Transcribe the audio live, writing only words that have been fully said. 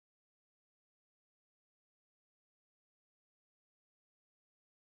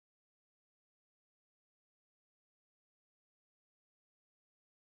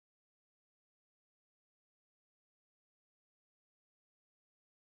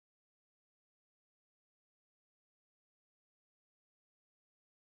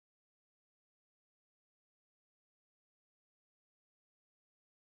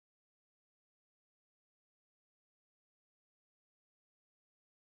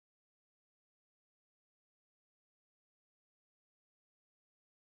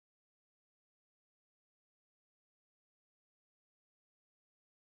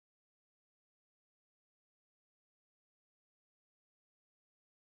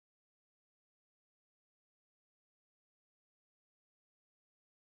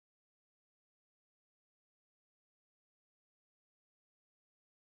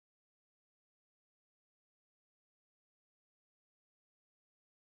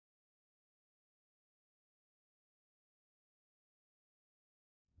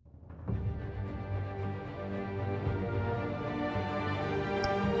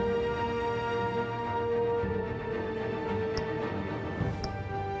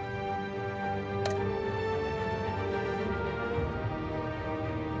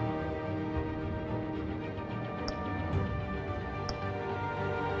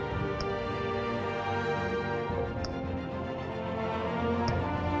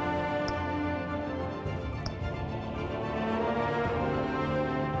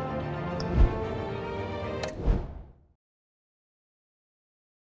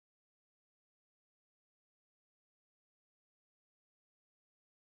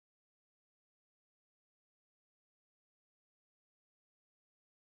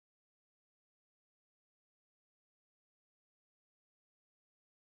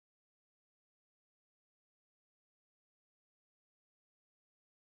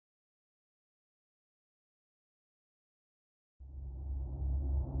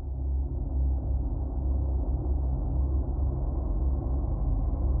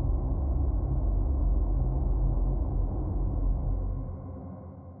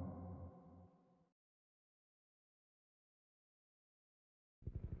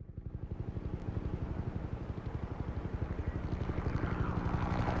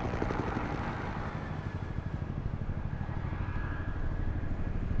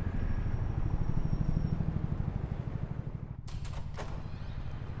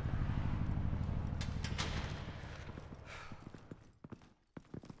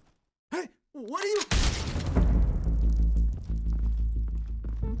What are you...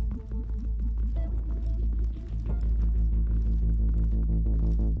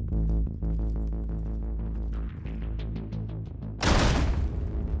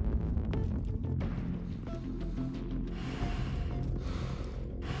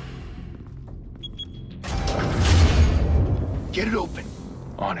 Get it open.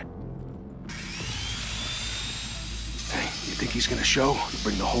 On it. Hey, you think he's gonna show?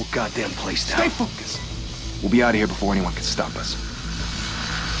 Bring the whole goddamn place down. Stay focused. We'll be out of here before anyone can stop us.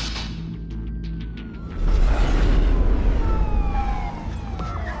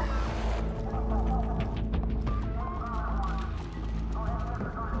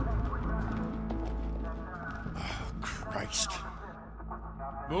 Oh, Christ.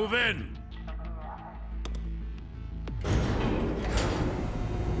 Move in!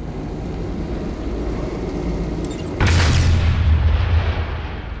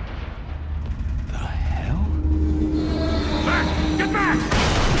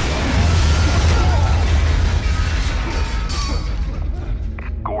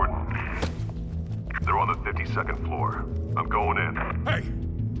 Second floor. I'm going in. Hey!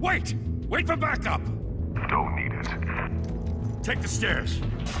 Wait! Wait for backup! Don't need it. Take the stairs.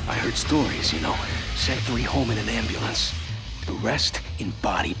 I heard stories, you know. Sent 3 home in an ambulance. The rest in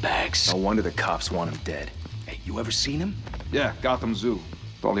body bags. No wonder the cops want him dead. Hey, you ever seen him? Yeah, Gotham Zoo.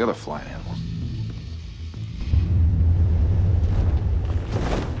 With all the other flying animals.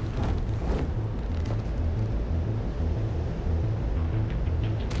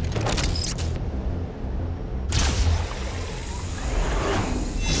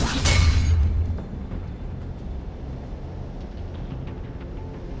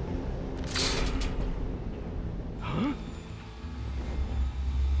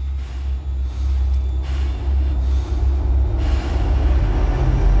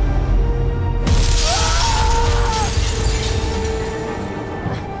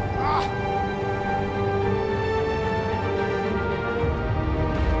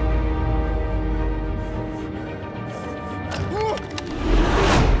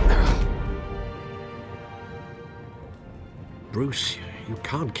 Bruce, you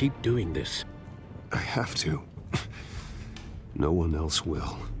can't keep doing this. I have to. No one else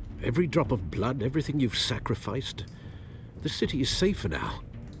will. Every drop of blood, everything you've sacrificed. The city is safer now.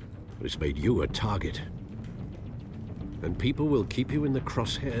 But it's made you a target. And people will keep you in the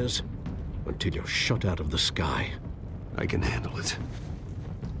crosshairs until you're shot out of the sky. I can handle it.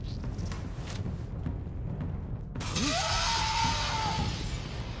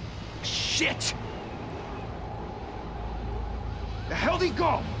 Shit! The hell'd he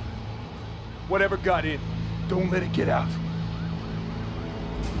go? Whatever got in, don't let it get out.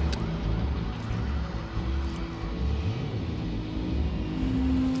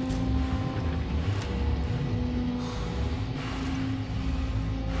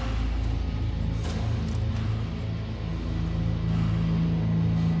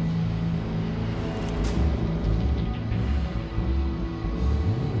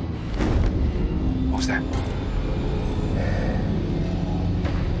 What was that?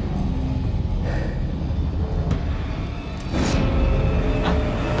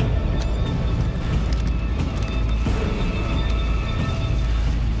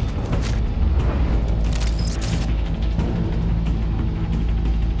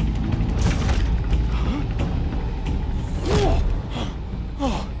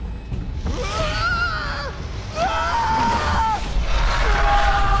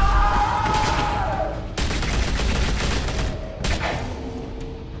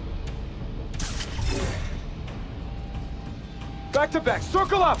 Back to back,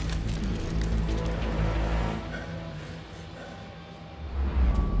 circle up!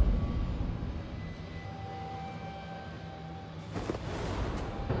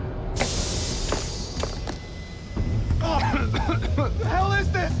 What the hell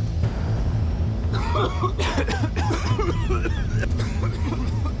is this?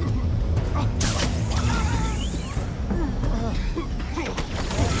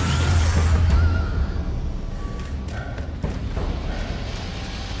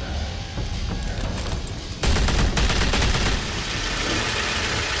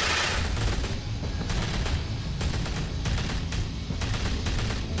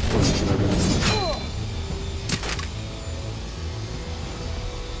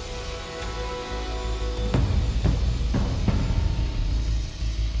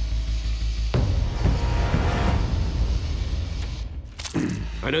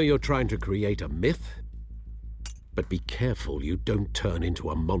 I know you're trying to create a myth, but be careful you don't turn into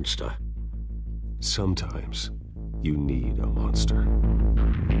a monster. Sometimes you need a monster.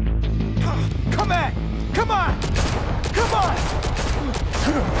 Come on! Come on! Come on!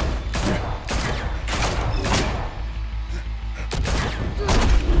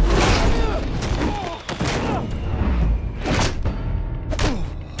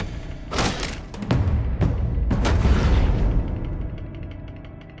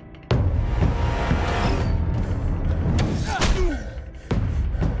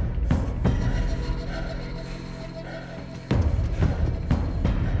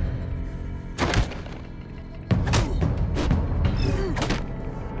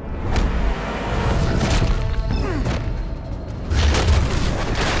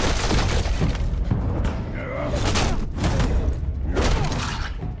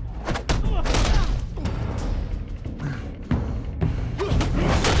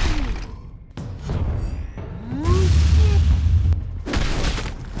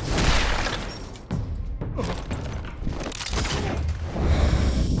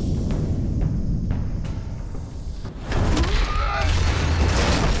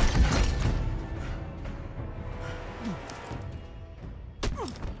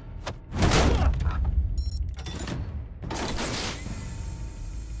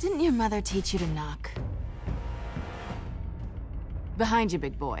 Didn't your mother teach you to knock? Behind you,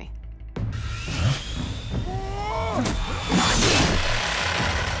 big boy.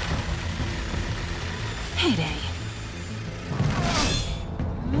 Heyday.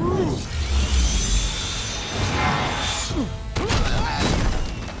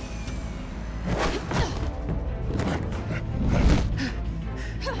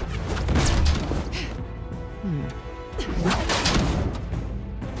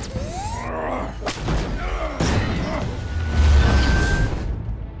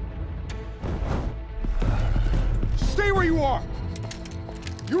 Stay where you are!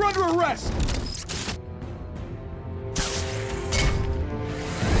 You're under arrest!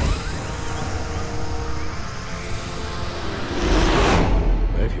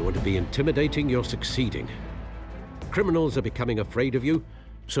 If you want to be intimidating, you're succeeding. Criminals are becoming afraid of you,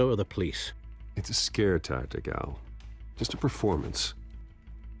 so are the police. It's a scare tactic, Al. Just a performance.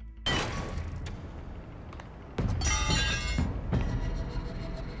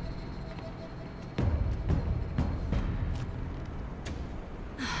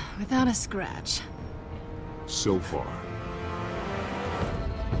 Without a scratch. So far.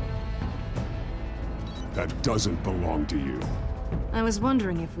 That doesn't belong to you. I was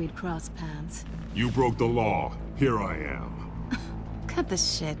wondering if we'd cross paths. You broke the law. Here I am. Cut the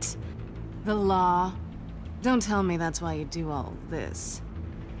shit. The law. Don't tell me that's why you do all this.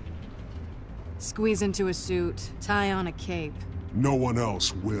 Squeeze into a suit, tie on a cape. No one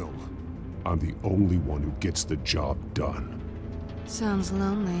else will. I'm the only one who gets the job done. Sounds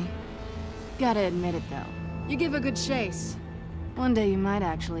lonely. Gotta admit it, though. You give a good chase. One day you might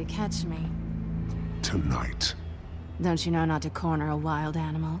actually catch me. Tonight. Don't you know not to corner a wild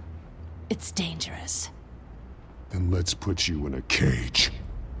animal? It's dangerous. Then let's put you in a cage.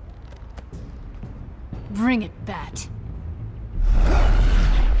 Bring it, Bat.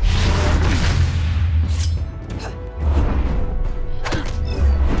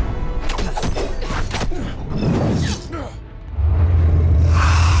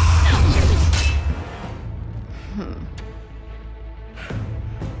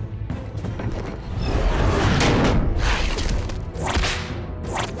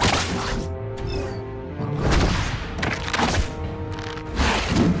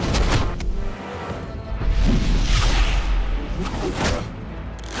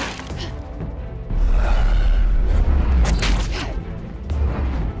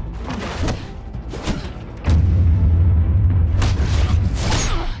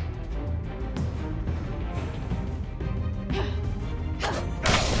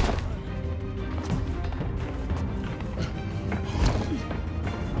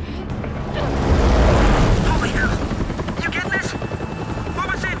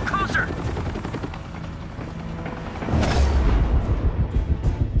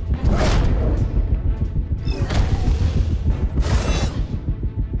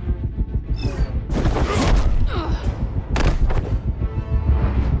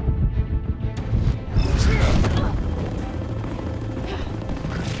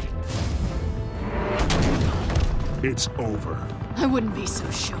 It's over. I wouldn't be so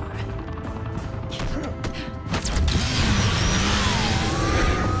sure.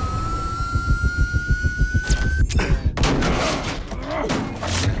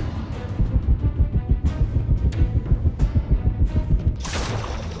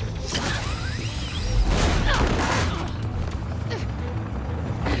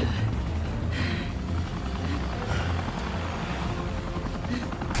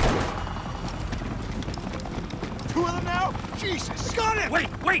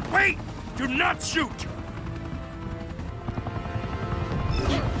 Wait, wait! Do not shoot!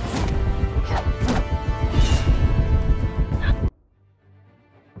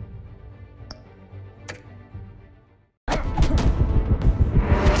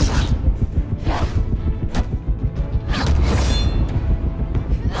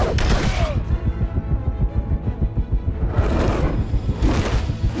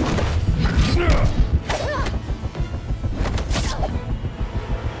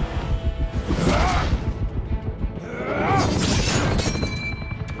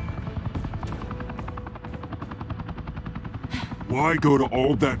 Why go to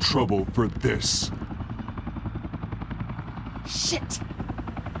all that trouble for this? Shit!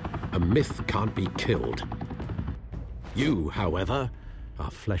 A myth can't be killed. You, however,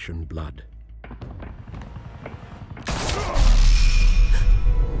 are flesh and blood.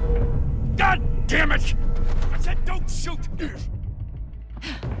 God damn it! I said don't shoot!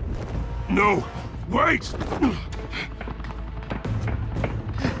 No! Wait!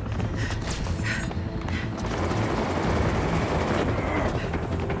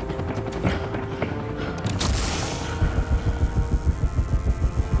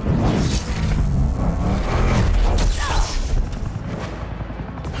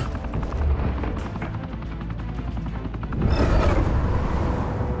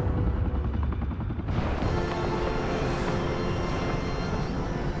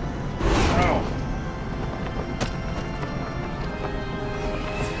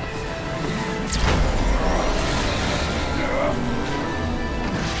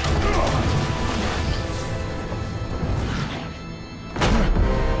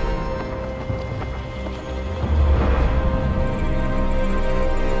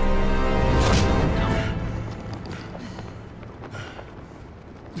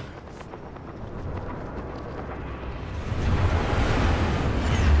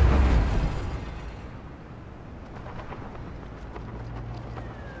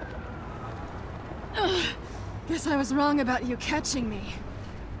 Guess I was wrong about you catching me.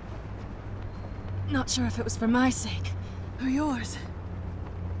 Not sure if it was for my sake, or yours.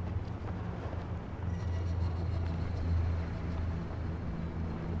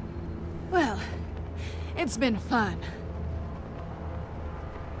 Well, it's been fun.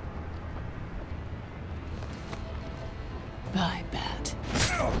 Bye, Bat.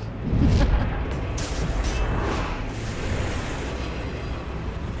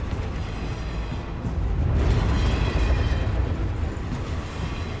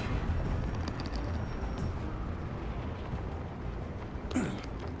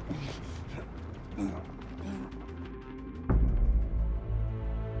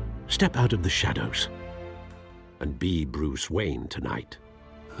 Step out of the shadows and be Bruce Wayne tonight.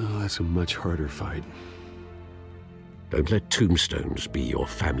 Oh, that's a much harder fight. Don't let tombstones be your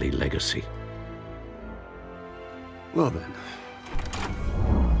family legacy. Well then.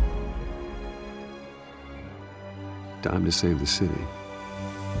 Time to save the city.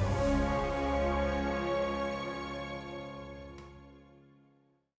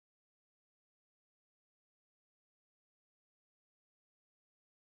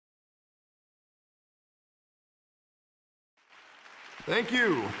 Thank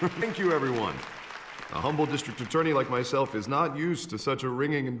you. Thank you, everyone. A humble district attorney like myself is not used to such a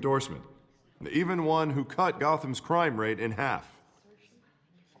ringing endorsement. Even one who cut Gotham's crime rate in half.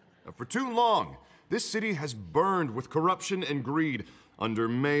 For too long, this city has burned with corruption and greed under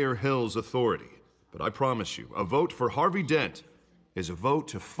Mayor Hill's authority. But I promise you, a vote for Harvey Dent is a vote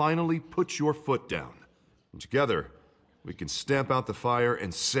to finally put your foot down. And together, we can stamp out the fire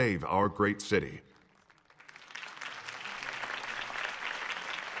and save our great city.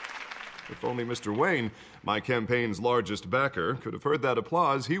 If only Mr. Wayne, my campaign's largest backer, could have heard that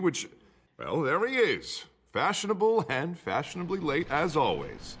applause, he would well, there he is. Fashionable and fashionably late as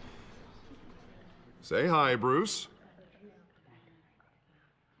always. Say hi, Bruce.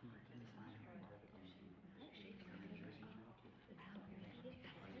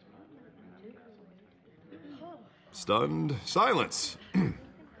 Stunned silence.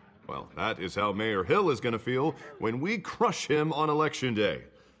 Well, that is how Mayor Hill is going to feel when we crush him on Election Day.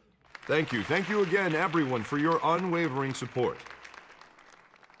 Thank you again, everyone, for your unwavering support.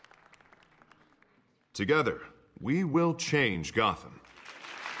 Together, we will change Gotham.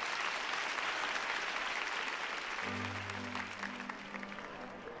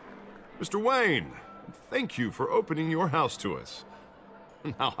 Mr. Wayne, thank you for opening your house to us.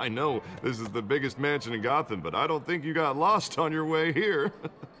 Now, I know this is the biggest mansion in Gotham, but I don't think you got lost on your way here.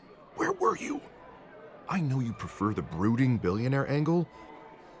 Where were you? I know you prefer the brooding billionaire angle.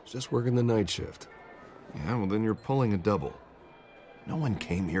 Just working the night shift. Yeah, well, then you're pulling a double. No one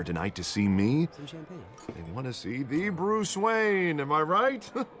came here tonight to see me. Some champagne. They want to see the Bruce Wayne, am I right?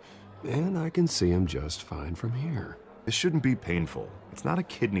 And I can see him just fine from here. This shouldn't be painful. It's not a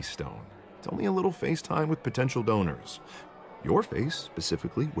kidney stone. It's only a little FaceTime with potential donors. Your face,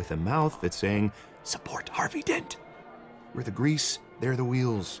 specifically, with a mouth that's saying, support Harvey Dent. We're the grease, they're the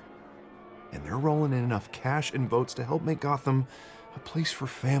wheels. And they're rolling in enough cash and votes to help make Gotham a place for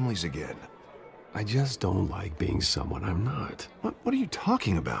families again. I just don't like being someone I'm not. What are you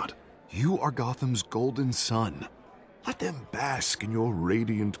talking about? You are Gotham's golden sun. Let them bask in your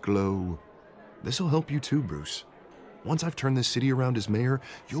radiant glow. This'll help you too, Bruce. Once I've turned this city around as mayor,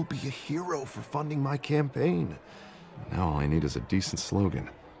 you'll be a hero for funding my campaign. Now all I need is a decent slogan.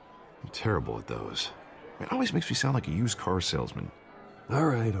 I'm terrible at those. It always makes me sound like a used car salesman. All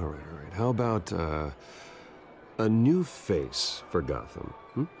right. How about, a new face for Gotham?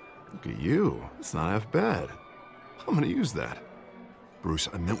 Look at you. It's not half bad. I'm gonna use that. Bruce,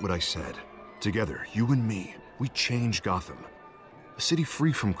 I meant what I said. Together, you and me, we change Gotham. A city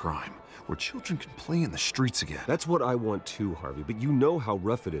free from crime, where children can play in the streets again. That's what I want too, Harvey, but you know how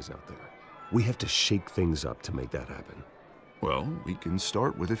rough it is out there. We have to shake things up to make that happen. Well, we can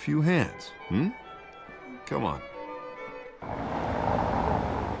start with a few hands, Come on.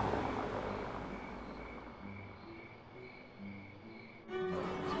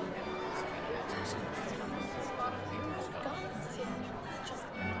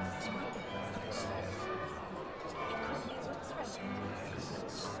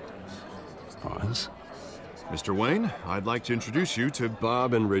 Pause. Mr. Wayne, I'd like to introduce you to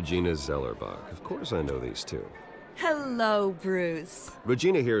Bob and Regina Zellerbach. Of course I know these two. Hello, Bruce.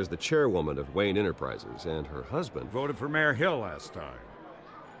 Regina here is the chairwoman of Wayne Enterprises, and her husband... Voted for Mayor Hill last time.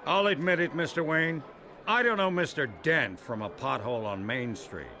 I'll admit it, Mr. Wayne. I don't know Mr. Dent from a pothole on Main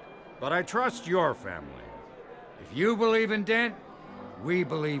Street, but I trust your family. If you believe in Dent, we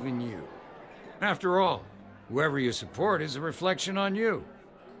believe in you. After all, whoever you support is a reflection on you.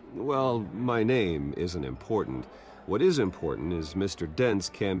 Well, my name isn't important. What is important is Mr. Dent's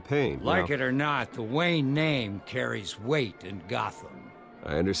campaign. Like it or not, the Wayne name carries weight in Gotham.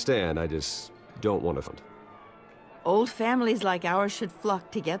 I understand, I just don't want to fund. Old families like ours should flock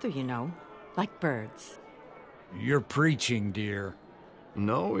together, you know, like birds. You're preaching, dear.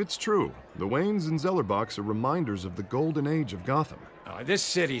 No, it's true. The Waynes and Zellerbachs are reminders of the golden age of Gotham. This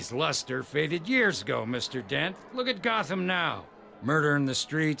city's luster faded years ago, Mr. Dent. Look at Gotham now. Murder in the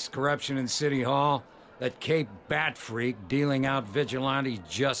streets, corruption in City Hall, that Cape Bat freak dealing out vigilante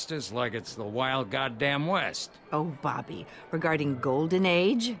justice like it's the wild goddamn West. Oh, Bobby, regarding Golden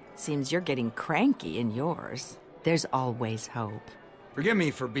Age, seems you're getting cranky in yours. There's always hope. Forgive me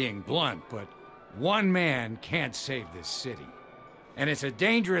for being blunt, but one man can't save this city. And it's a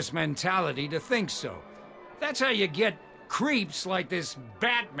dangerous mentality to think so. That's how you get creeps like this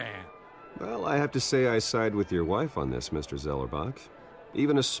Batman. Well, I have to say I side with your wife on this, Mr. Zellerbach.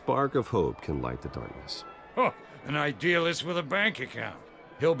 Even a spark of hope can light the darkness. Oh, an idealist with a bank account.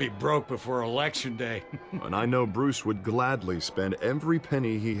 He'll be broke before Election Day. And I know Bruce would gladly spend every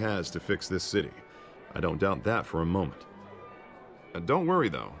penny he has to fix this city. I don't doubt that for a moment. Don't worry,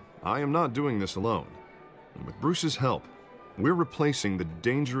 though. I am not doing this alone. And with Bruce's help, we're replacing the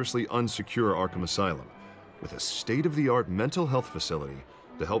dangerously unsecure Arkham Asylum with a state-of-the-art mental health facility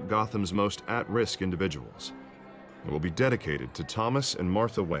to help Gotham's most at-risk individuals. It will be dedicated to Thomas and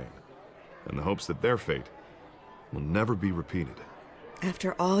Martha Wayne, in the hopes that their fate will never be repeated.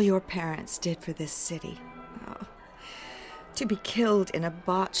 After all your parents did for this city, to be killed in a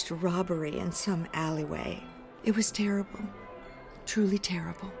botched robbery in some alleyway, it was terrible. Truly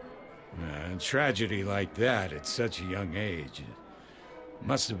terrible. A tragedy like that at such a young age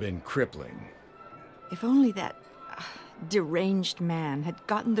must have been crippling. If only that deranged man had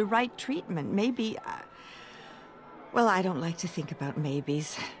gotten the right treatment, maybe... Well, I don't like to think about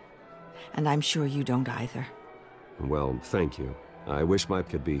maybes. And I'm sure you don't either. Well, thank you. I wish Mike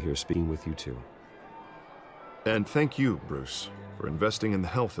could be here speaking with you too. And thank you, Bruce, for investing in the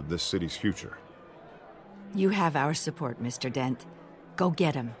health of this city's future. You have our support, Mr. Dent. Go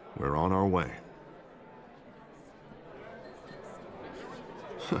get him. We're on our way.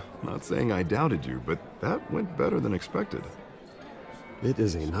 Not saying I doubted you, but that went better than expected. It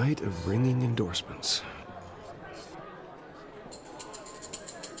is a night of ringing endorsements.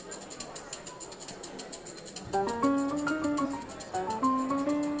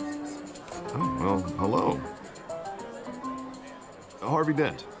 Oh, well, hello. Harvey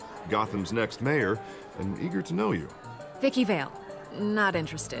Dent, Gotham's next mayor, and eager to know you. Vicky Vale. Not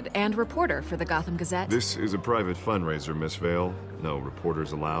interested. And reporter for the Gotham Gazette. This is a private fundraiser, Miss Vale. No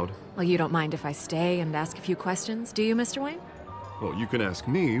reporters allowed. Well, you don't mind if I stay and ask a few questions, do you, Mr. Wayne? Well, you can ask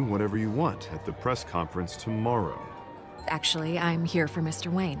me whatever you want at the press conference tomorrow. Actually, I'm here for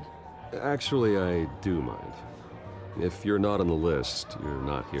Mr. Wayne. Actually, I do mind. If you're not on the list, you're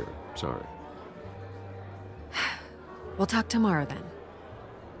not here. Sorry. We'll talk tomorrow then.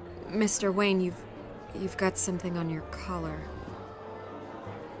 Mr. Wayne, you've got something on your collar.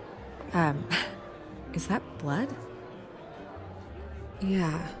 Is that blood?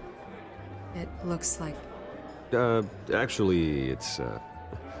 Yeah. It looks like... Actually, it's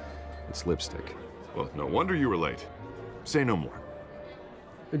lipstick. Well, no wonder you were late. Say no more.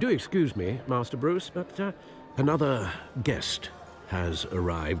 Do excuse me, Master Bruce, but another guest has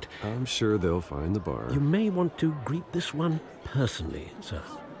arrived. I'm sure they'll find the bar. You may want to greet this one personally, sir.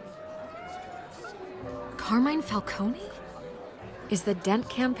 Carmine Falcone? Is the Dent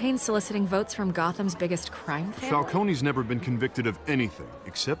campaign soliciting votes from Gotham's biggest crime family? Falcone's never been convicted of anything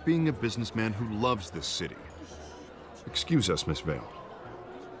except being a businessman who loves this city. Excuse us, Miss Vale.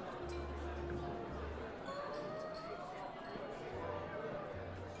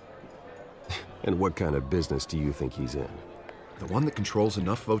 And what kind of business do you think he's in? The one that controls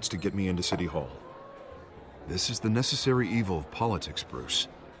enough votes to get me into City Hall. This is the necessary evil of politics, Bruce.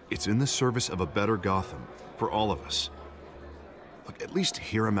 It's in the service of a better Gotham, for all of us. Look, at least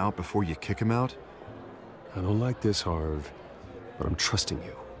hear him out before you kick him out. I don't like this, Harv, but I'm trusting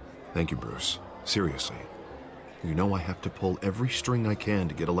you. Thank you, Bruce. Seriously. You know I have to pull every string I can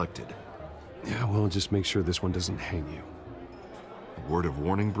to get elected. Yeah, well, just make sure this one doesn't hang you. A word of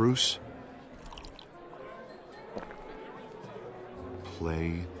warning, Bruce?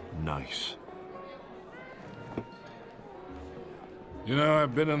 Play nice. You know,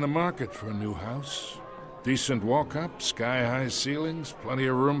 I've been in the market for a new house. Decent walk-up, sky-high ceilings, plenty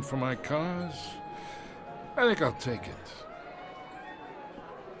of room for my cars. I think I'll take it.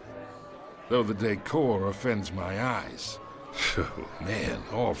 Though the decor offends my eyes. Oh, man,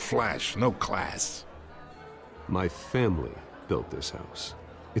 all flash, no class. My family built this house.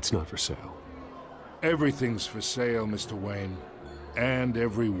 It's not for sale. Everything's for sale, Mr. Wayne. And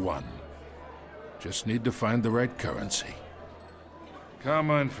everyone. Just need to find the right currency.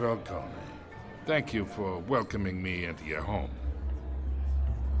 Carmine Falcone, thank you for welcoming me into your home.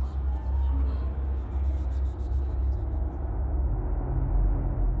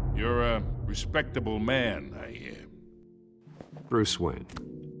 You're a respectable man, I hear. Bruce Wayne.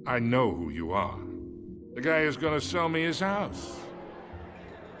 I know who you are. The guy who's gonna sell me his house.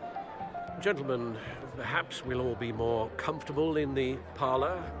 Gentlemen, perhaps we'll all be more comfortable in the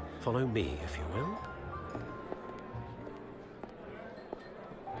parlor. Follow me, if you will.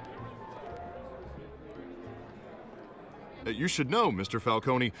 You should know, Mr.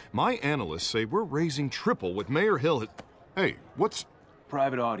 Falcone, my analysts say we're raising triple what Mayor Hill had... Hey, what's...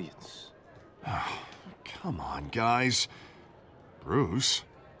 Private audience. Come on, guys. Bruce?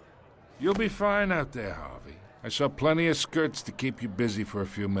 You'll be fine out there, Harvey. I saw plenty of skirts to keep you busy for a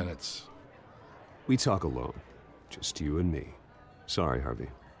few minutes. We talk alone. Just you and me. Sorry, Harvey.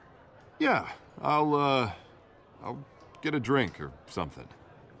 Yeah, I'll get a drink or something.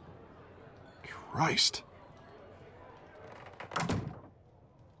 Christ.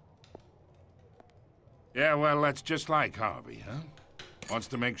 Yeah, well, that's just like Harvey, huh? Wants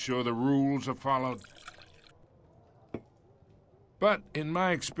to make sure the rules are followed. But in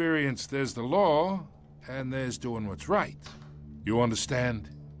my experience, there's the law, and there's doing what's right. You understand?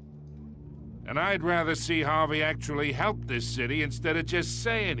 And I'd rather see Harvey actually help this city instead of just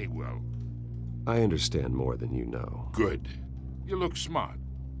saying he will. I understand more than you know. Good. You look smart.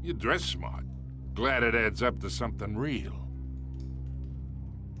 You dress smart. Glad it adds up to something real.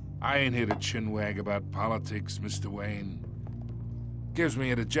 I ain't here to chinwag about politics, Mr. Wayne. Gives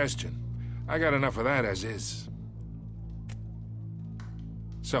me indigestion. I got enough of that as is.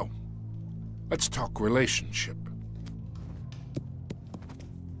 So, let's talk relationship.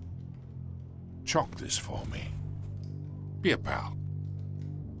 Chalk this for me. Be a pal.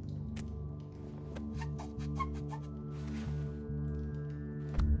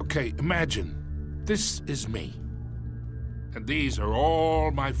 Okay, imagine this is me. And these are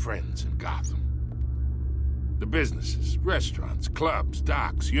all my friends in Gotham. The businesses, restaurants, clubs,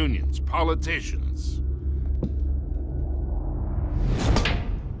 docks, unions, politicians.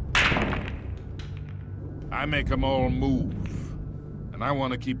 I make them all move. And I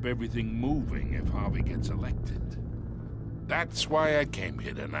want to keep everything moving if Harvey gets elected. That's why I came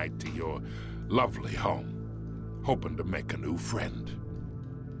here tonight to your lovely home, hoping to make a new friend.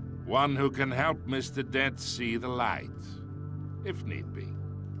 One who can help Mr. Dent see the light, if need be.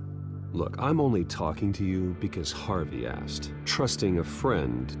 Look, I'm only talking to you because Harvey asked, trusting a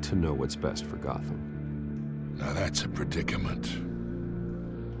friend to know what's best for Gotham. Now that's a predicament.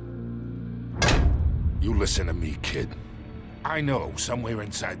 You listen to me, kid. I know somewhere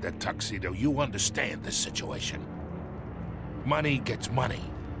inside that tuxedo you understand this situation. Money gets money.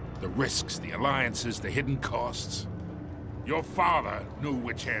 The risks, the alliances, the hidden costs. Your father knew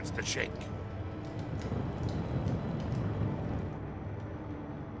which hands to shake.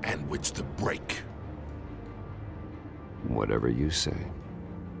 And which to break. Whatever you say.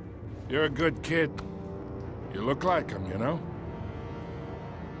 You're a good kid. You look like him, you know?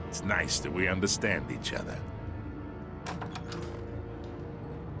 It's nice that we understand each other.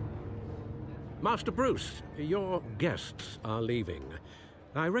 Master Bruce, your guests are leaving.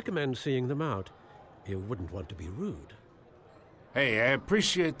 I recommend seeing them out. You wouldn't want to be rude. Hey, I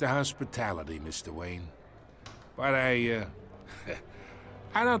appreciate the hospitality, Mr. Wayne. But I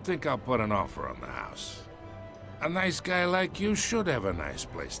don't think I'll put an offer on the house. A nice guy like you should have a nice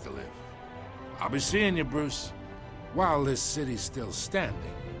place to live. I'll be seeing you, Bruce, while this city's still standing.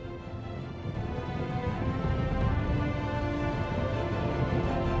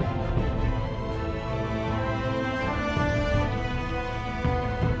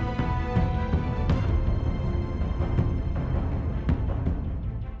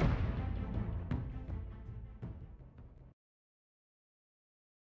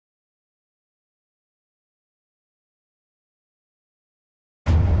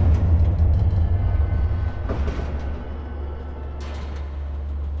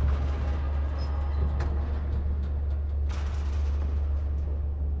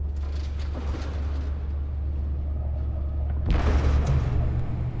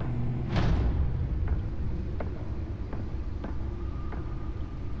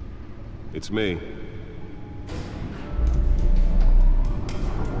 It's me.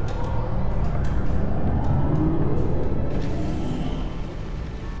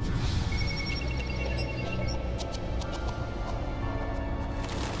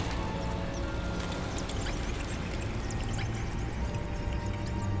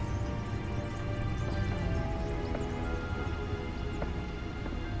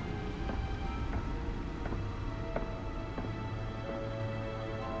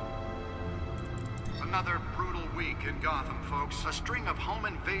 Another brutal week in Gotham, folks. A string of home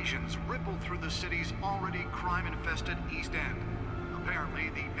invasions rippled through the city's already crime-infested East End. Apparently,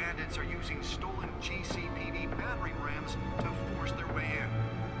 the bandits are using stolen GCPD battering rams to force their way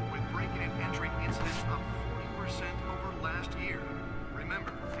in, with break-in and entry incidents up 40% over last year.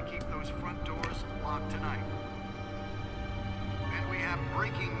 Remember to keep those front doors locked tonight. And we have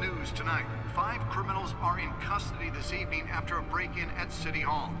breaking news tonight. 5 criminals are in custody this evening after a break-in at City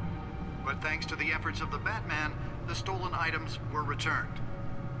Hall. But thanks to the efforts of the Batman, the stolen items were returned.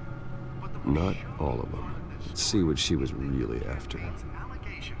 Not all of them. Let's see what she was really after.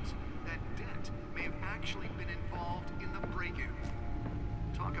 Allegations that Dent may have actually been involved in the break-in.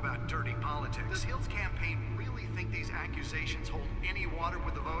 Talk about dirty politics. Does Hill's campaign really think these accusations hold any water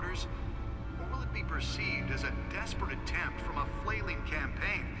with the voters? Or will it be perceived as a desperate attempt from a flailing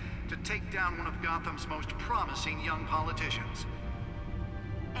campaign to take down one of Gotham's most promising young politicians?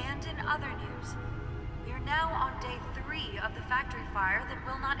 And in other news, we are now on day 3 of the factory fire that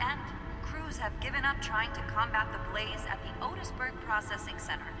will not end. Crews have given up trying to combat the blaze at the Otisburg Processing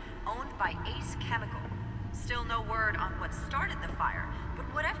Center, owned by Ace Chemical. Still no word on what started the fire, but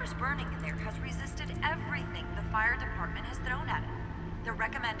whatever's burning in there has resisted everything the fire department has thrown at it. They're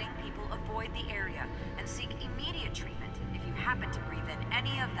recommending people avoid the area and seek immediate treatment if you happen to breathe in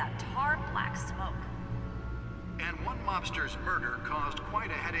any of that tar black smoke. And one mobster's murder caused quite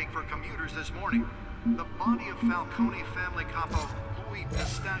a headache for commuters this morning. The body of Falcone family capo Louis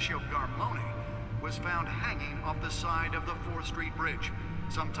Pistachio Garmone was found hanging off the side of the 4th Street Bridge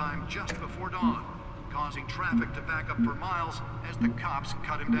sometime just before dawn, causing traffic to back up for miles as the cops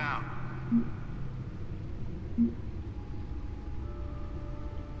cut him down.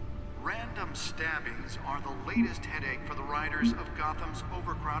 Random stabbings are the latest headache for the riders of Gotham's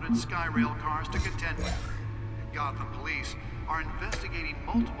overcrowded Skyrail cars to contend with. Gotham police are investigating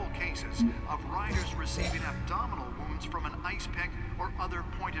multiple cases of riders receiving abdominal wounds from an ice pick or other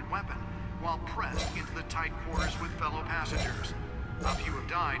pointed weapon while pressed into the tight quarters with fellow passengers. A few have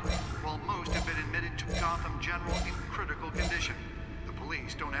died, while most have been admitted to Gotham General in critical condition. The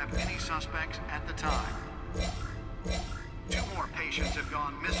police don't have any suspects at the time. 2 more patients have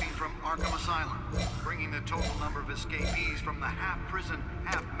gone missing from Arkham Asylum, bringing the total number of escapees from the half-prison,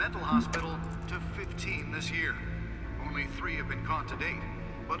 half-mental hospital to 15 this year. Only 3 have been caught to date,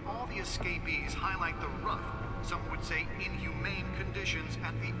 but all the escapees highlight the rough, some would say inhumane conditions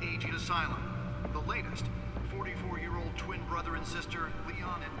at the aging asylum. The latest, 44-year-old twin brother and sister,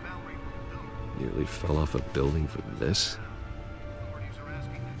 Leon and Valerie. Nearly fell off a building for this? Authorities are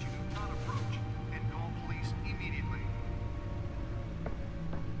asking that you do not approach and call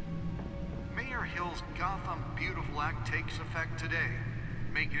Bill's Gotham Beautiful Act takes effect today,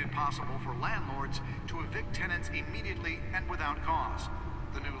 making it possible for landlords to evict tenants immediately and without cause.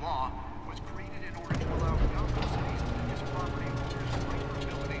 The new law was created in order to allow Gotham City's biggest property owners the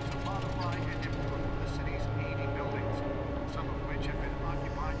ability to modify and improve the city's 80 buildings, some of which have been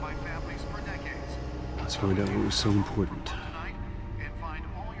occupied by families for decades. Let's find out what was so important. Tonight, and find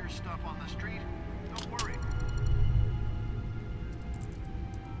all your stuff on the street. Don't worry.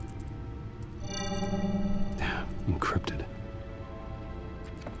 Encrypted.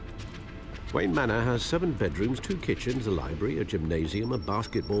 Wayne Manor has 7 bedrooms, 2 kitchens, a library, a gymnasium, a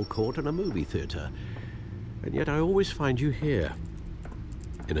basketball court, and a movie theater. And yet I always find you here,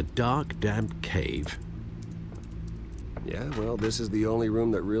 in a dark, damp cave. Yeah, well, this is the only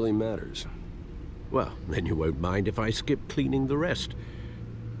room that really matters. Well, then you won't mind if I skip cleaning the rest.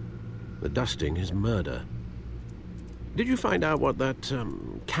 The dusting is murder. Did you find out what that,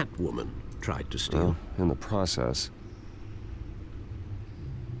 Catwoman tried to steal? Well, in the process.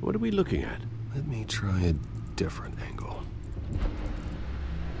 What are we looking at? Let me try a different angle.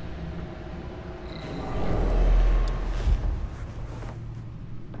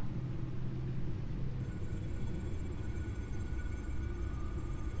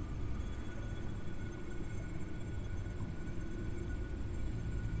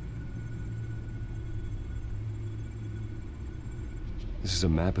 This is a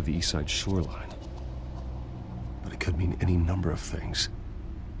map of the East Side shoreline. But it could mean any number of things.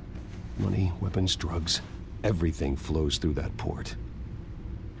 Money, weapons, drugs, everything flows through that port.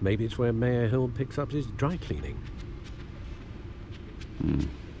 Maybe it's where Mayor Hill picks up his dry cleaning.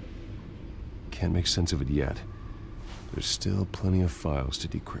 Can't make sense of it yet. There's still plenty of files to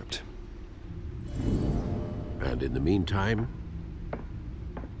decrypt. And in the meantime,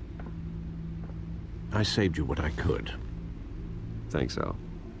 I saved you what I could. Thanks, Al.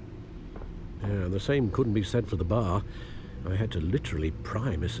 Yeah, the same couldn't be said for the bar. I had to literally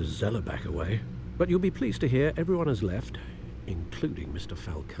pry Mrs. Zellerbach away. But you'll be pleased to hear everyone has left, including Mr.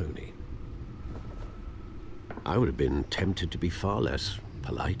 Falcone. I would have been tempted to be far less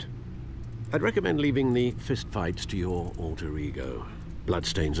polite. I'd recommend leaving the fistfights to your alter ego.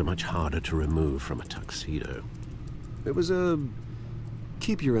 Bloodstains are much harder to remove from a tuxedo. It was a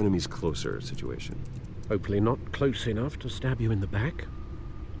keep your enemies closer situation. Hopefully not close enough to stab you in the back.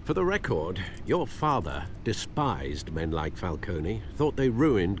 For the record, your father despised men like Falcone, thought they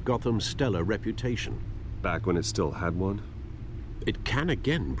ruined Gotham's stellar reputation. Back when it still had one? It can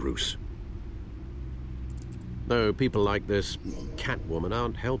again, Bruce. Though people like this Catwoman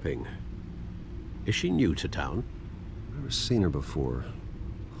aren't helping. Is she new to town? I've never seen her before.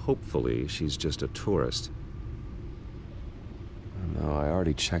 Hopefully, she's just a tourist. No, I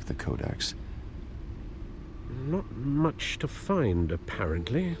already checked the codex. Not much to find,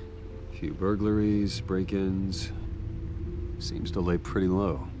 apparently. A few burglaries, break-ins. Seems to lay pretty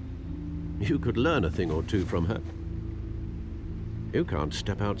low. You could learn a thing or two from her. You can't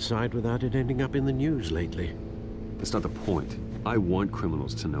step outside without it ending up in the news lately. That's not the point. I want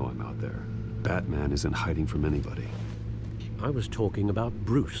criminals to know I'm out there. Batman isn't hiding from anybody. I was talking about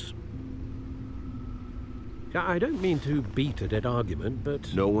Bruce. I don't mean to beat a dead argument,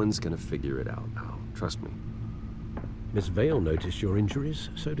 but... No one's gonna figure it out now. Trust me. Miss Vale noticed your injuries,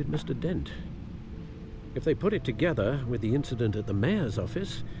 so did Mr. Dent. If they put it together with the incident at the mayor's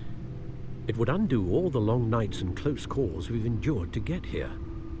office, it would undo all the long nights and close calls we've endured to get here.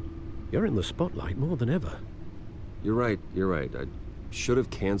 You're in the spotlight more than ever. You're right. I should have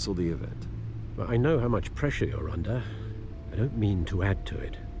canceled the event. Well, I know how much pressure you're under. I don't mean to add to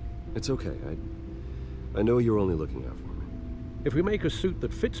it. It's okay. I know you're only looking out for me. If we make a suit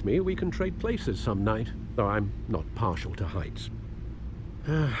that fits me, we can trade places some night, though I'm not partial to heights.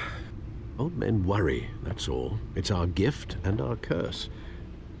 Old men worry, that's all. It's our gift and our curse.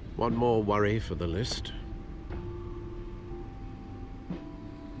 One more worry for the list.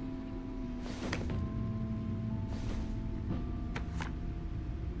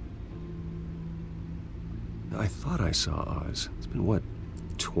 I thought I saw Oz. It's been, what,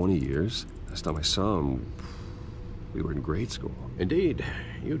 20 years? Last time I saw him, we were in grade school. Indeed.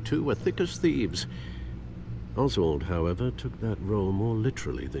 You two were thick as thieves. Oswald, however, took that role more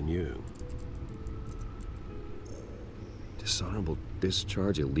literally than you. Dishonorable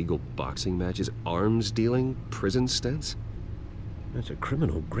discharge, illegal boxing matches, arms dealing, prison stints? That's a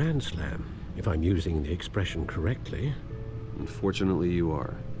criminal grand slam, if I'm using the expression correctly. Unfortunately, you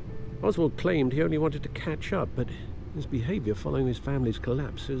are. Oswald claimed he only wanted to catch up, but his behavior following his family's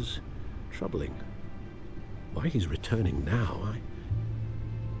collapse is troubling. Why he's returning now, I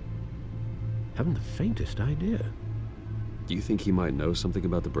haven't the faintest idea. Do you think he might know something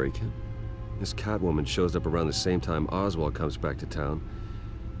about the break-in? This Catwoman shows up around the same time Oswald comes back to town.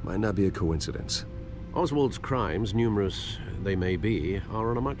 Might not be a coincidence. Oswald's crimes, numerous they may be,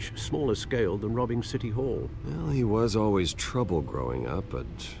 are on a much smaller scale than robbing City Hall. Well, he was always trouble growing up, but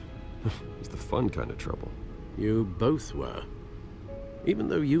it's the fun kind of trouble. You both were. Even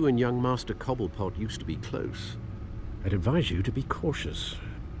though you and young Master Cobblepot used to be close, I'd advise you to be cautious.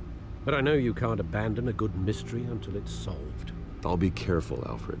 But I know you can't abandon a good mystery until it's solved. I'll be careful,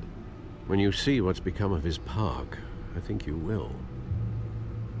 Alfred. When you see what's become of his park, I think you will.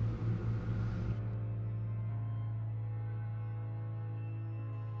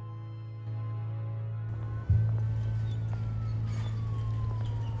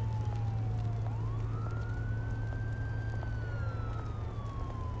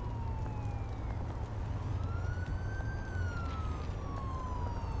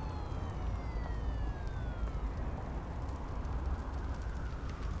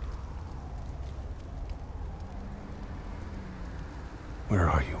 Where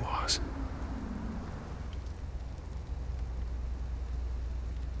are you, Oz?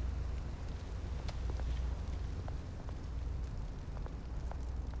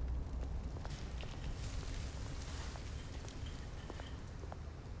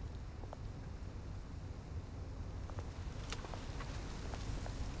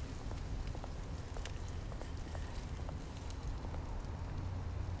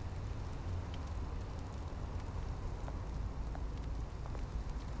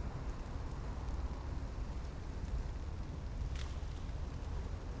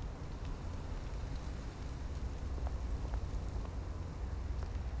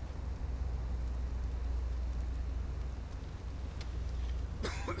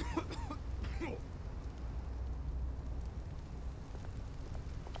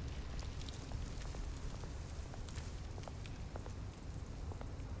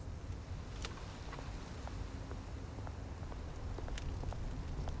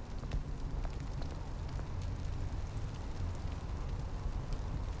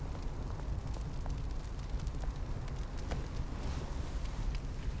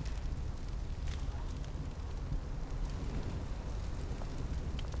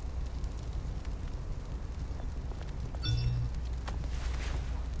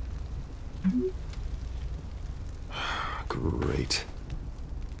 Great.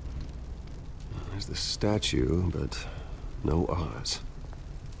 There's the statue, but no Oz.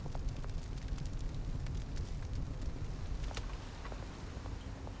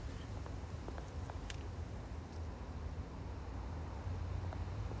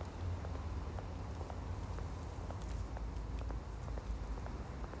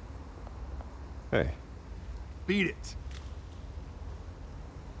 Hey. Beat it.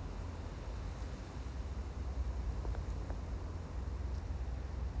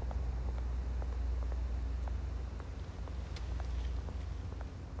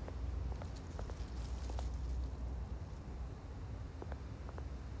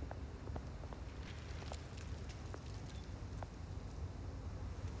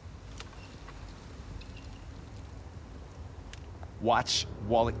 Watch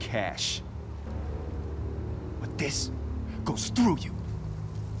wallet cash. But this goes through you.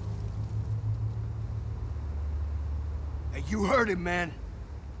 Hey, you heard him, man.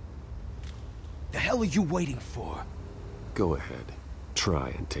 The hell are you waiting for? Go ahead. Try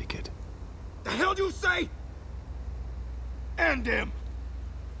and take it. The hell do you say? End him!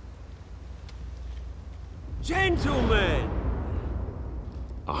 Gentlemen!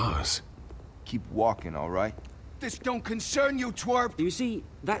 Oz. Keep walking, all right? This don't concern you, twerp! You see,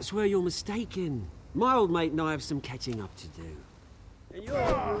 that's where you're mistaken. My old mate and I have some catching up to do. And you're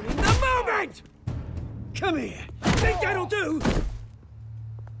ruining the moment! Come here! Think that'll do?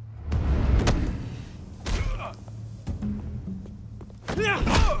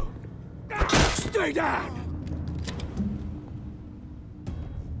 Stay down!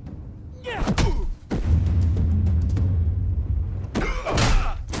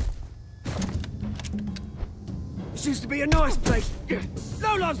 This used to be a nice place.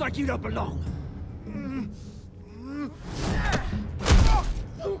 Lowlifes like you don't belong.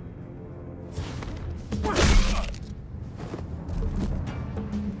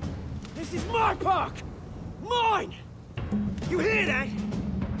 This is my park! Mine! You hear that?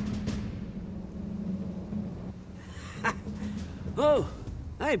 Oh,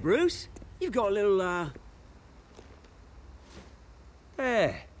 hey, Bruce. You've got a little,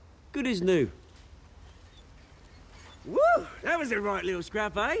 There. Good as new. Woo! That was a right little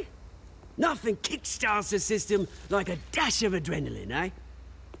scrap, eh? Nothing kickstarts the system like a dash of adrenaline, eh?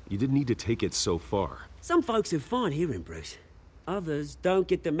 You didn't need to take it so far. Some folks are fine hearing, Bruce. Others don't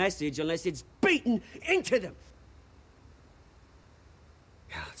get the message unless it's beaten into them.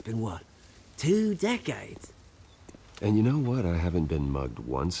 Yeah, it's been what? 2 decades? And you know what? I haven't been mugged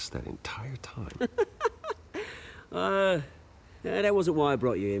once that entire time. That wasn't why I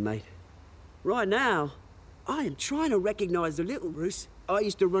brought you here, mate. Right now, I am trying to recognize the little Bruce I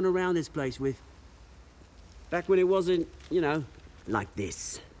used to run around this place with. Back when it wasn't, you know, like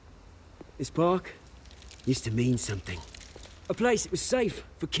this. This park used to mean something. A place that was safe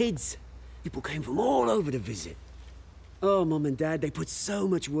for kids. People came from all over to visit. Oh, Mum and Dad, they put so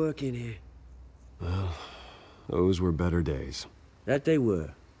much work in here. Well, those were better days. That they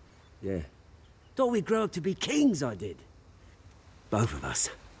were. Yeah. Thought we'd grow up to be kings, I did. Both of us.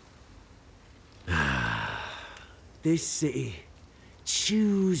 This city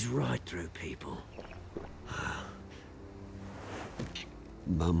chews right through people.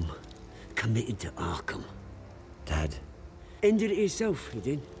 Mum committed to Arkham. Dad ended it himself, he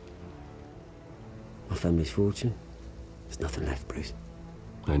did. My family's fortune. There's nothing left, Bruce.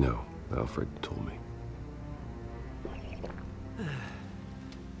 I know. Alfred told me.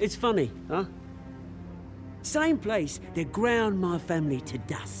 It's funny, huh? Same place that ground my family to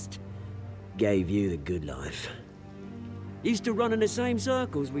dust. Gave you the good life. Used to run in the same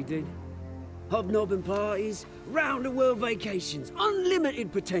circles we did. Hobnobbing parties, round-the-world vacations,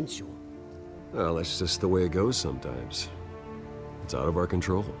 unlimited potential. Well, that's just the way it goes sometimes. It's out of our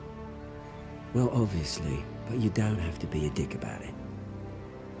control. Well, obviously, but you don't have to be a dick about it.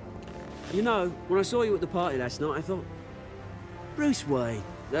 You know, when I saw you at the party last night, I thought, Bruce Wayne,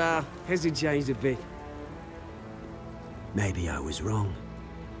 hasn't changed a bit. Maybe I was wrong.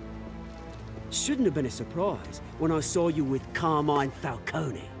 Shouldn't have been a surprise when I saw you with Carmine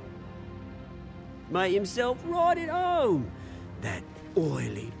Falcone. Made himself right at home. That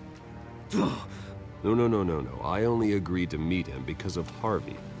oily... No. I only agreed to meet him because of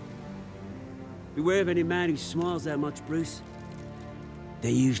Harvey. Beware of any man who smiles that much, Bruce.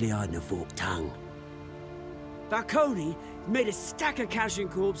 They're usually hiding a forked tongue. Falcone made a stack of cashing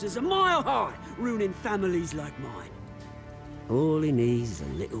corpses a mile high, ruining families like mine. All he needs is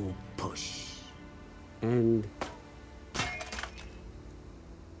a little push. And...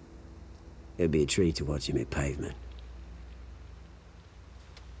 it'd be a treat to watch him hit pavement.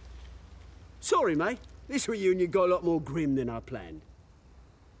 Sorry, mate. This reunion got a lot more grim than I planned.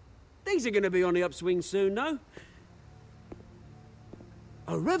 Things are gonna be on the upswing soon, no?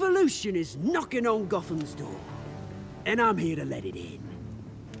 A revolution is knocking on Gotham's door. And I'm here to let it in.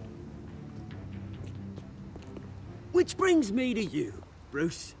 Which brings me to you,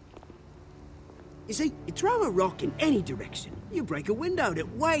 Bruce. You see, you throw a rock in any direction, you break a window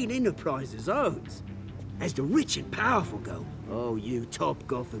that Wayne Enterprises owns. As the rich and powerful go, oh, you top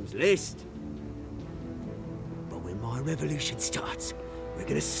Gotham's list. But when my revolution starts, we're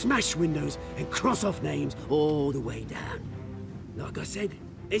gonna smash windows and cross off names all the way down. Like I said,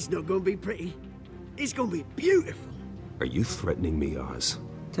 it's not gonna be pretty. It's gonna be beautiful. Are you threatening me, Oz?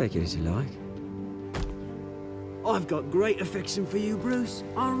 Take it as you like. I've got great affection for you, Bruce.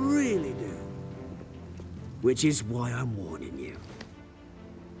 I really do. Which is why I'm warning you.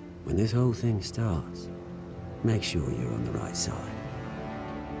 When this whole thing starts, make sure you're on the right side.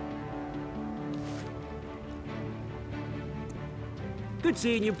 Good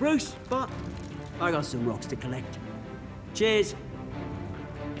seeing you, Bruce, but I got some rocks to collect. Cheers.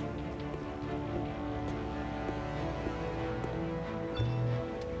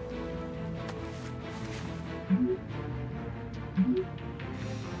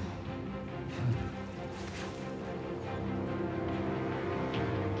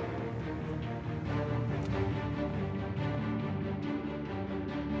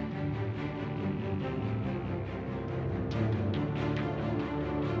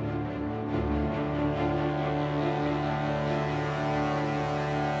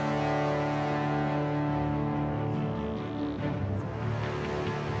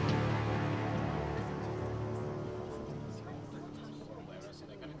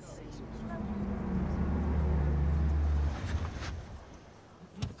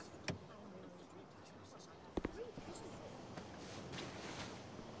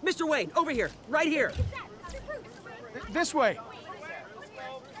 Mr. Wayne, over here, right here. This way.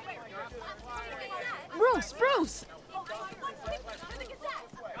 Bruce!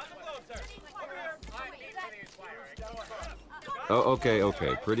 Oh,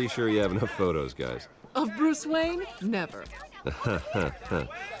 okay. Pretty sure you have enough photos, guys. Of Bruce Wayne? Never.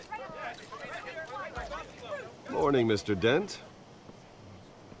 Morning, Mr. Dent.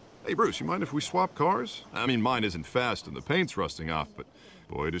 Hey, Bruce, you mind if we swap cars? I mean, mine isn't fast and the paint's rusting off, but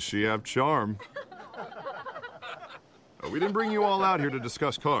boy, does she have charm. We didn't bring you all out here to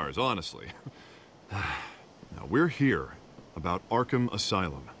discuss cars, honestly. Now, we're here about Arkham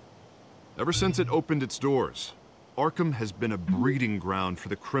Asylum. Ever since it opened its doors, Arkham has been a breeding ground for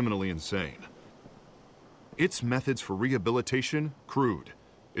the criminally insane. Its methods for rehabilitation, crude.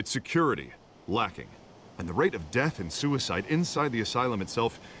 Its security, lacking. And the rate of death and suicide inside the asylum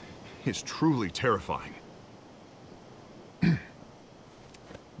itself is truly terrifying.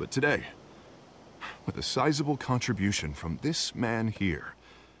 But today, with a sizable contribution from this man here,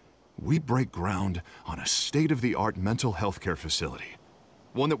 we break ground on a state-of-the-art mental health care facility.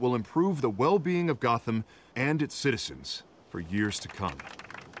 One that will improve the well-being of Gotham and its citizens for years to come.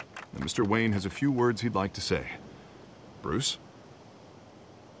 And Mr. Wayne has a few words he'd like to say. Bruce?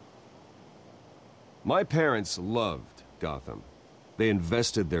 My parents loved Gotham. They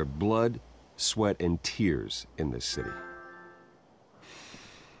invested their blood, sweat, and tears in this city.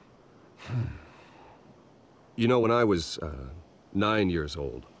 You know, when I was 9 years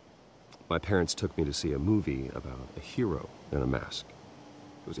old, my parents took me to see a movie about a hero in a mask.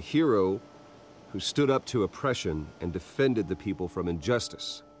 It was a hero who stood up to oppression and defended the people from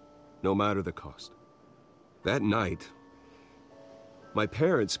injustice, no matter the cost. That night, my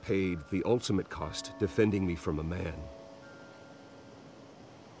parents paid the ultimate cost defending me from a man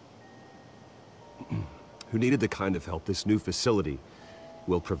who needed the kind of help this new facility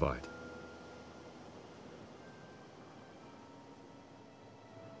will provide.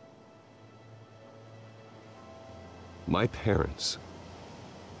 My parents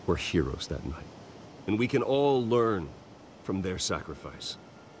were heroes that night, and we can all learn from their sacrifice.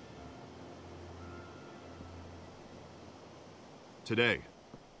 Today,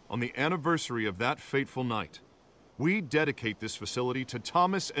 on the anniversary of that fateful night, we dedicate this facility to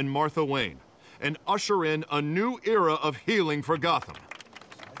Thomas and Martha Wayne and usher in a new era of healing for Gotham.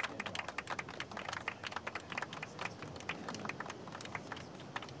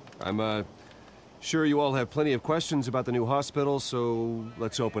 I'm sure you all have plenty of questions about the new hospital, so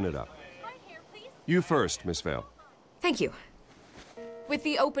let's open it up. You first, Miss Vale. Thank you. With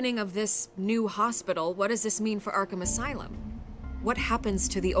the opening of this new hospital, what does this mean for Arkham Asylum? What happens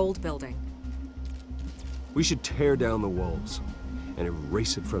to the old building? We should tear down the walls and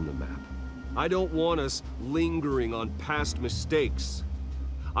erase it from the map. I don't want us lingering on past mistakes.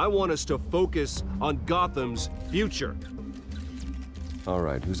 I want us to focus on Gotham's future. All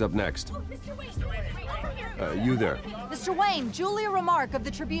right, who's up next? You there. Mr. Wayne, Julia Remark of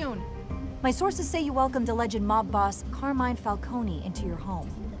the Tribune. My sources say you welcomed alleged mob boss Carmine Falcone into your home.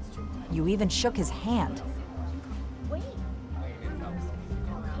 You even shook his hand.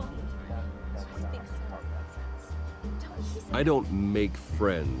 I don't make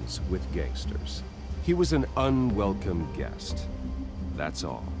friends with gangsters. He was an unwelcome guest. That's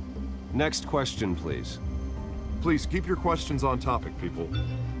all. Next question, please. Please keep your questions on topic, people.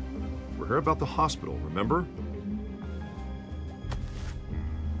 We're here about the hospital, remember?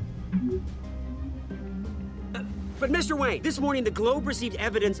 But Mr. Wayne, this morning the Globe received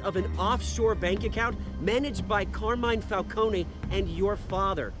evidence of an offshore bank account managed by Carmine Falcone and your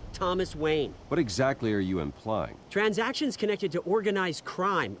father, Thomas Wayne. What exactly are you implying? Transactions connected to organized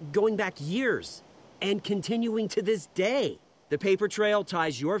crime, going back years, and continuing to this day. The paper trail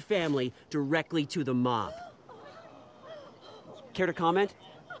ties your family directly to the mob. Care to comment?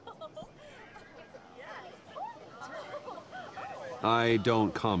 I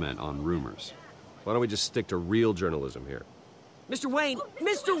don't comment on rumors. Why don't we just stick to real journalism here? Mr. Wayne,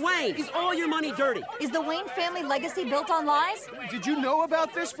 is all your money dirty? Is the Wayne family legacy built on lies? Did you know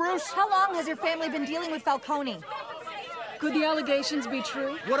about this, Bruce? How long has your family been dealing with Falcone? Could the allegations be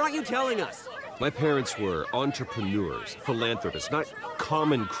true? What aren't you telling us? My parents were entrepreneurs, philanthropists, not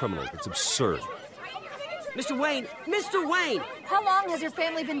common criminals. It's absurd. Mr. Wayne! How long has your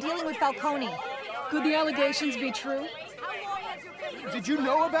family been dealing with Falcone? Could the allegations be true? Did you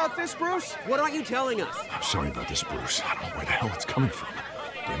know about this, Bruce? What aren't you telling us? I'm sorry about this, Bruce. I don't know where the hell it's coming from.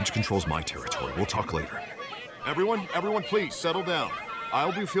 Damage control's my territory. We'll talk later. Everyone, please, settle down.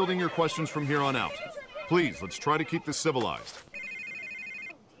 I'll be fielding your questions from here on out. Please, let's try to keep this civilized.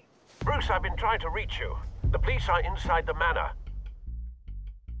 Bruce, I've been trying to reach you. The police are inside the manor.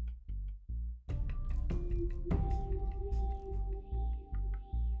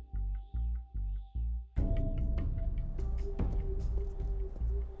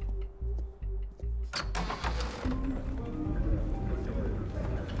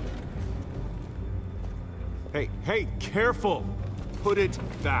 Hey, careful! Put it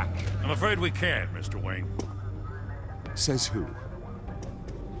back. I'm afraid we can't, Mr. Wayne. Says who?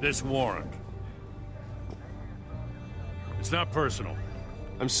 This warrant. It's not personal.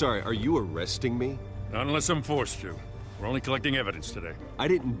 I'm sorry, are you arresting me? Not unless I'm forced to. We're only collecting evidence today. I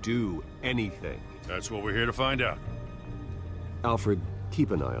didn't do anything. That's what we're here to find out. Alfred, keep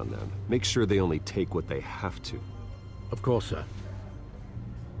an eye on them. Make sure they only take what they have to. Of course, sir.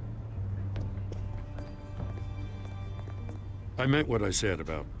 I meant what I said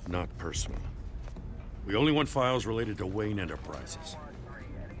about not personal. We only want files related to Wayne Enterprises.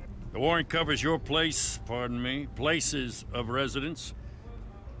 The warrant covers your place, pardon me, places of residence,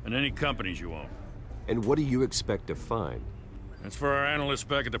 and any companies you own. And what do you expect to find? That's for our analysts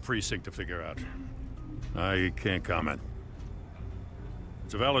back at the precinct to figure out. I can't comment.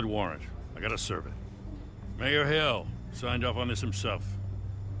 It's a valid warrant. I gotta serve it. Mayor Hill signed off on this himself.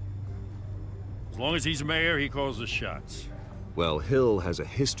 As long as he's mayor, he calls the shots. Well, Hill has a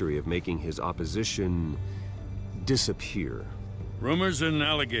history of making his opposition disappear. Rumors and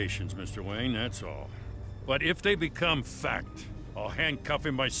allegations, Mr. Wayne, that's all. But if they become fact, I'll handcuff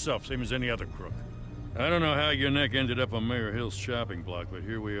him myself, same as any other crook. I don't know how your neck ended up on Mayor Hill's chopping block, but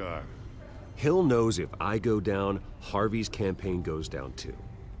here we are. Hill knows if I go down, Harvey's campaign goes down too.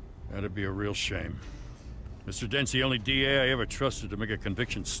 That'd be a real shame. Mr. Dent's the only DA I ever trusted to make a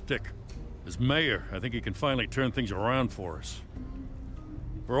conviction stick. As mayor, I think he can finally turn things around for us.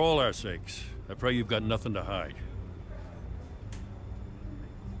 For all our sakes, I pray you've got nothing to hide.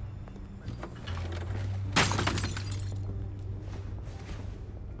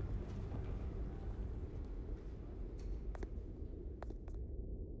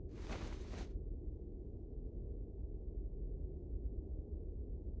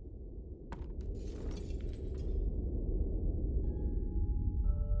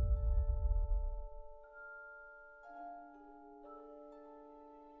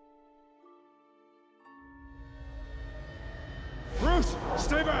 Bruce,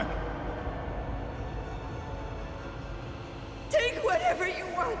 stay back! Take whatever you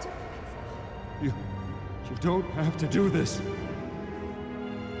want. You don't have to do this.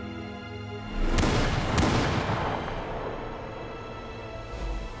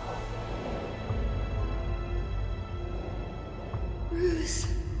 Bruce.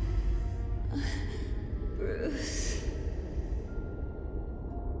 Bruce.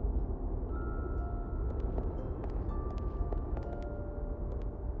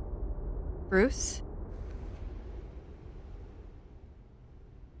 Bruce?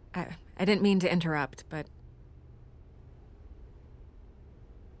 I didn't mean to interrupt, but...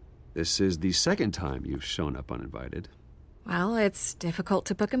 This is the second time you've shown up uninvited. Well, it's difficult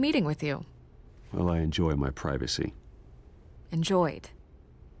to book a meeting with you. Well, I enjoy my privacy. Enjoyed.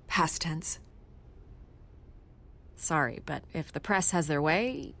 Past tense. Sorry, but if the press has their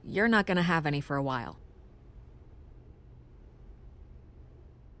way, you're not gonna have any for a while.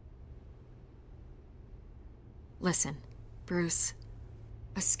 Listen, Bruce.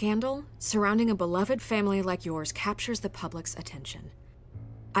 A scandal surrounding a beloved family like yours captures the public's attention.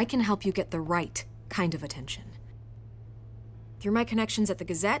 I can help you get the right kind of attention. Through my connections at the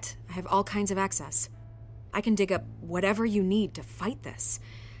Gazette, I have all kinds of access. I can dig up whatever you need to fight this.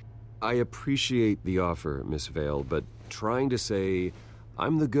 I appreciate the offer, Miss Vale, but trying to say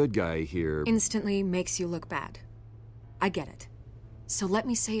I'm the good guy here... instantly makes you look bad. I get it. So let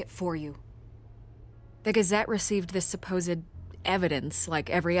me say it for you. The Gazette received this supposed evidence like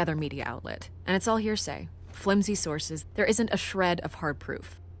every other media outlet, and it's all hearsay. Flimsy sources. There isn't a shred of hard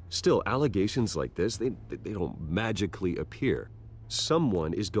proof. Still, allegations like this, they don't magically appear.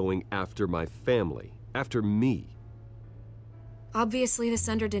 Someone is going after my family, after me. Obviously, the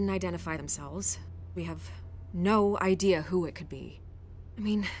sender didn't identify themselves. We have no idea who it could be. I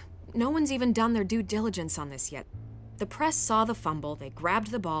mean, no one's even done their due diligence on this yet. The press saw the fumble, they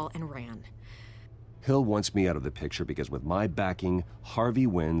grabbed the ball and ran. Hill wants me out of the picture because with my backing, Harvey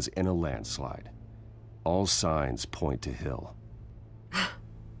wins in a landslide. All signs point to Hill.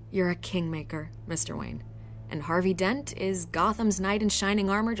 You're a kingmaker, Mr. Wayne. And Harvey Dent is Gotham's knight in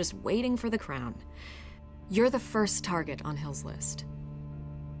shining armor just waiting for the crown. You're the first target on Hill's list.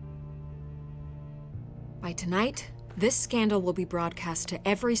 By tonight, this scandal will be broadcast to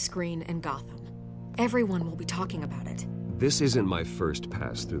every screen in Gotham. Everyone will be talking about it. This isn't my first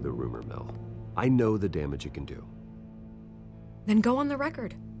pass through the rumor mill. I know the damage it can do. Then go on the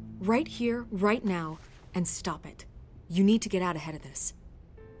record. Right here, right now, and stop it. You need to get out ahead of this.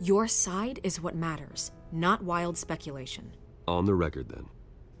 Your side is what matters, not wild speculation. On the record, then.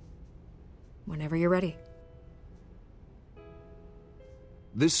 Whenever you're ready.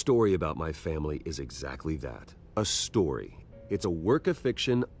 This story about my family is exactly that. A story. It's a work of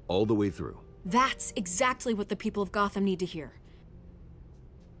fiction all the way through. That's exactly what the people of Gotham need to hear.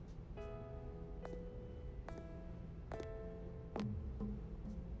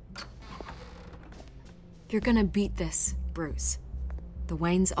 You're gonna beat this, Bruce. The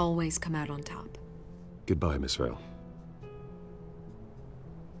Waynes always come out on top. Goodbye, Miss Vale.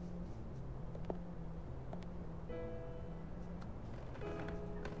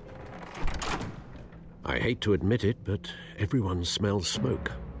 I hate to admit it, but everyone smells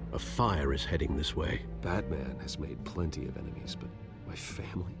smoke. A fire is heading this way. Batman has made plenty of enemies, but my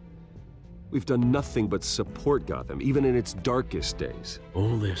family? We've done nothing but support Gotham, even in its darkest days.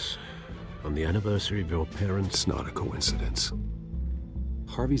 All this on the anniversary of your parents? It's not a coincidence.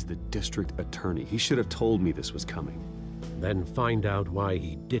 Harvey's the district attorney. He should have told me this was coming. Then find out why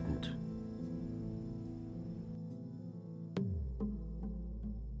he didn't.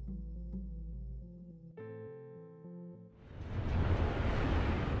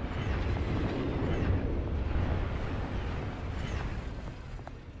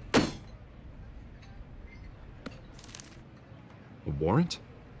 A warrant?